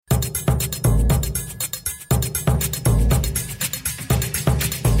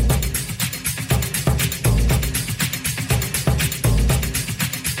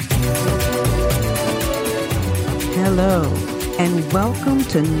and welcome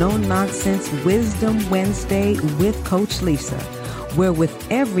to No Nonsense Wisdom Wednesday with Coach Lisa, where with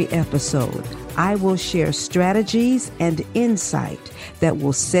every episode, I will share strategies and insight that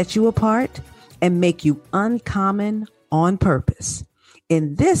will set you apart and make you uncommon on purpose.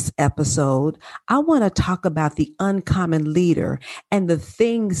 In this episode, I want to talk about the uncommon leader and the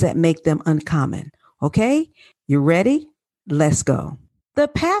things that make them uncommon. Okay, you ready? Let's go. The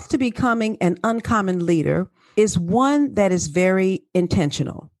path to becoming an uncommon leader is one that is very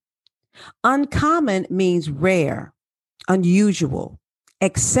intentional. Uncommon means rare, unusual,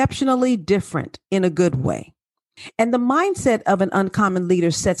 exceptionally different in a good way. And the mindset of an uncommon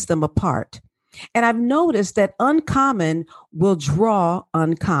leader sets them apart. And I've noticed that uncommon will draw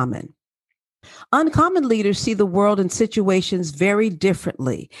uncommon. Uncommon leaders see the world and situations very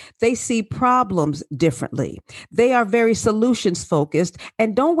differently. They see problems differently. They are very solutions focused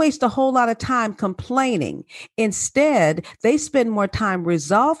and don't waste a whole lot of time complaining. Instead, they spend more time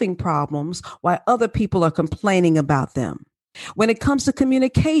resolving problems while other people are complaining about them. When it comes to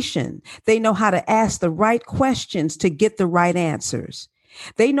communication, they know how to ask the right questions to get the right answers.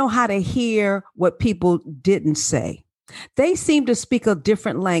 They know how to hear what people didn't say. They seem to speak a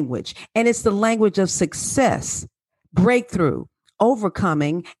different language, and it's the language of success, breakthrough,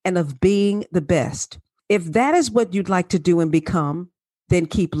 overcoming, and of being the best. If that is what you'd like to do and become, then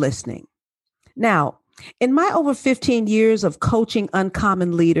keep listening. Now, in my over 15 years of coaching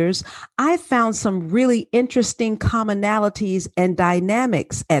uncommon leaders, I found some really interesting commonalities and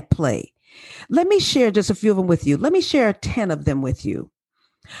dynamics at play. Let me share just a few of them with you. Let me share 10 of them with you.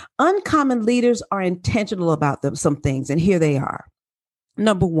 Uncommon leaders are intentional about some things, and here they are.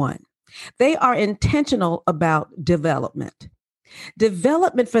 Number one, they are intentional about development.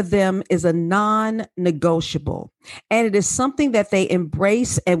 Development for them is a non-negotiable, and it is something that they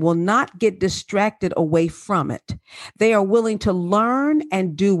embrace and will not get distracted away from it. They are willing to learn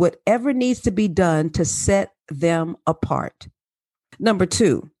and do whatever needs to be done to set them apart. Number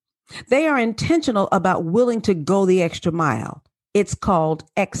two, they are intentional about willing to go the extra mile. It's called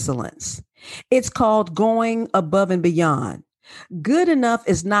excellence. It's called going above and beyond. Good enough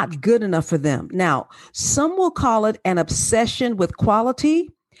is not good enough for them. Now, some will call it an obsession with quality,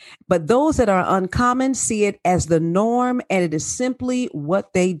 but those that are uncommon see it as the norm, and it is simply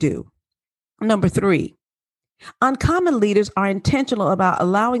what they do. Number three, uncommon leaders are intentional about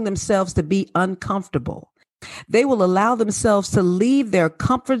allowing themselves to be uncomfortable. They will allow themselves to leave their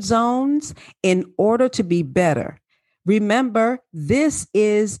comfort zones in order to be better. Remember, this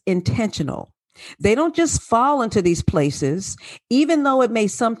is intentional. They don't just fall into these places, even though it may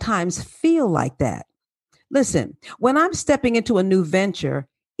sometimes feel like that. Listen, when I'm stepping into a new venture,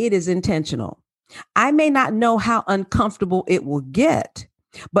 it is intentional. I may not know how uncomfortable it will get,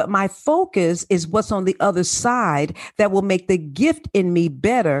 but my focus is what's on the other side that will make the gift in me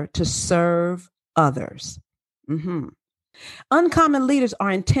better to serve others. Uncommon leaders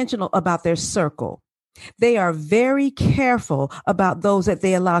are intentional about their circle. They are very careful about those that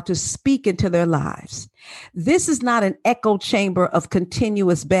they allow to speak into their lives. This is not an echo chamber of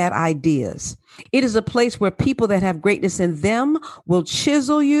continuous bad ideas. It is a place where people that have greatness in them will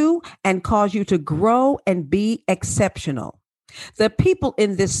chisel you and cause you to grow and be exceptional. The people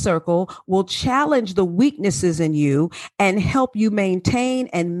in this circle will challenge the weaknesses in you and help you maintain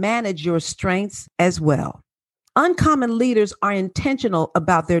and manage your strengths as well. Uncommon leaders are intentional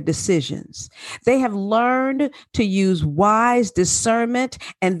about their decisions. They have learned to use wise discernment,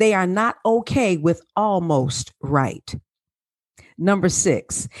 and they are not okay with almost right. Number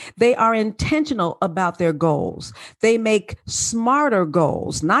six, they are intentional about their goals. They make smarter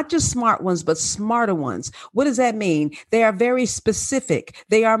goals, not just smart ones, but smarter ones. What does that mean? They are very specific.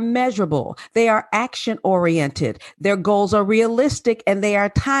 They are measurable. They are action oriented. Their goals are realistic and they are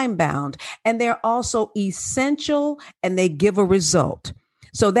time bound. And they're also essential and they give a result.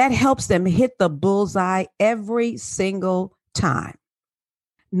 So that helps them hit the bullseye every single time.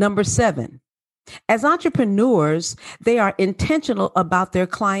 Number seven, as entrepreneurs, they are intentional about their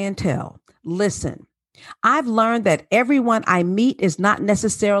clientele. Listen, I've learned that everyone I meet is not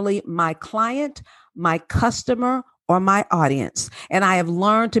necessarily my client, my customer, or my audience. And I have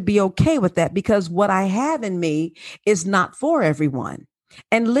learned to be okay with that because what I have in me is not for everyone.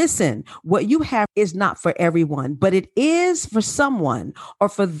 And listen, what you have is not for everyone, but it is for someone or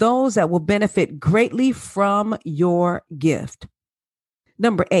for those that will benefit greatly from your gift.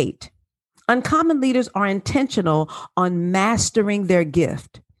 Number eight, uncommon leaders are intentional on mastering their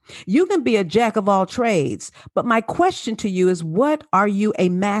gift. You can be a jack of all trades, but my question to you is, what are you a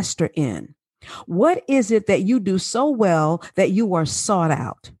master in? What is it that you do so well that you are sought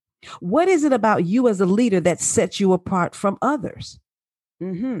out? What is it about you as a leader that sets you apart from others?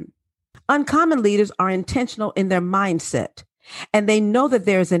 Uncommon leaders are intentional in their mindset. And they know that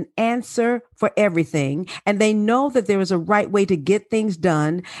there's an answer for everything. And they know that there is a right way to get things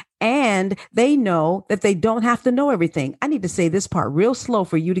done. And they know that they don't have to know everything. I need to say this part real slow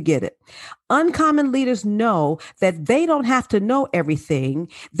for you to get it. Uncommon leaders know that they don't have to know everything.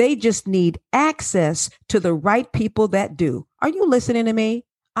 They just need access to the right people that do. Are you listening to me?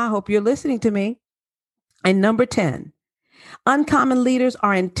 I hope you're listening to me. And number 10. Uncommon leaders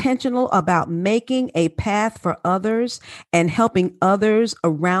are intentional about making a path for others and helping others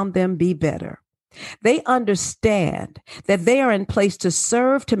around them be better. They understand that they are in place to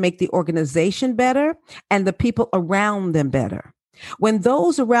serve to make the organization better and the people around them better. When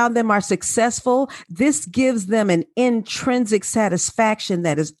those around them are successful, this gives them an intrinsic satisfaction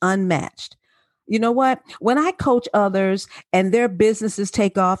that is unmatched. You know what? When I coach others and their businesses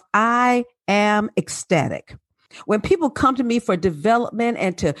take off, I am ecstatic. When people come to me for development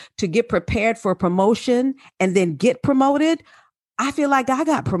and to get prepared for promotion and then get promoted, I feel like I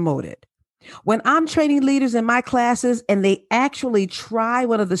got promoted. When I'm training leaders in my classes and they actually try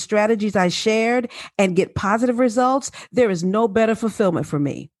one of the strategies I shared and get positive results, there is no better fulfillment for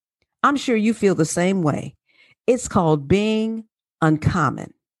me. I'm sure you feel the same way. It's called being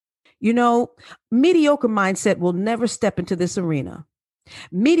uncommon. You know, mediocre mindset will never step into this arena.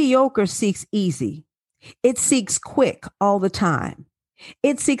 Mediocre seeks easy. It seeks quick all the time.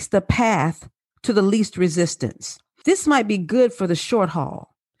 It seeks the path to the least resistance. This might be good for the short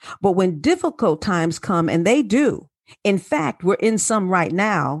haul, but when difficult times come, and they do, in fact, we're in some right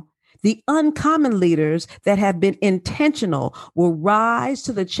now, the uncommon leaders that have been intentional will rise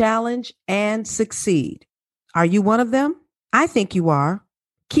to the challenge and succeed. Are you one of them? I think you are.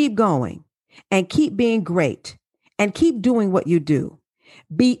 Keep going and keep being great and keep doing what you do.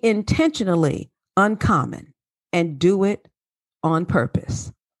 Be intentionally uncommon and do it on purpose.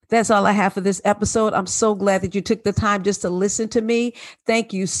 That's all I have for this episode. I'm so glad that you took the time just to listen to me.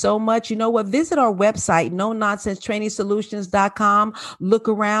 Thank you so much. You know what? Visit our website, no-nonsense-training-solutions.com. Look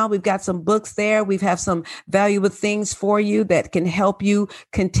around. We've got some books there. We have some valuable things for you that can help you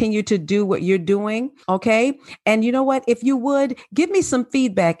continue to do what you're doing. Okay. And you know what? If you would give me some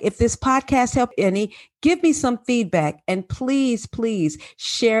feedback, if this podcast helped any, give me some feedback and please, please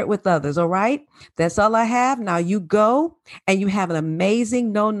share it with others. All right. That's all I have. Now you go and you have an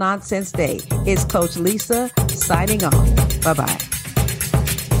amazing no nonsense day. It's Coach Lisa signing off. Bye-bye.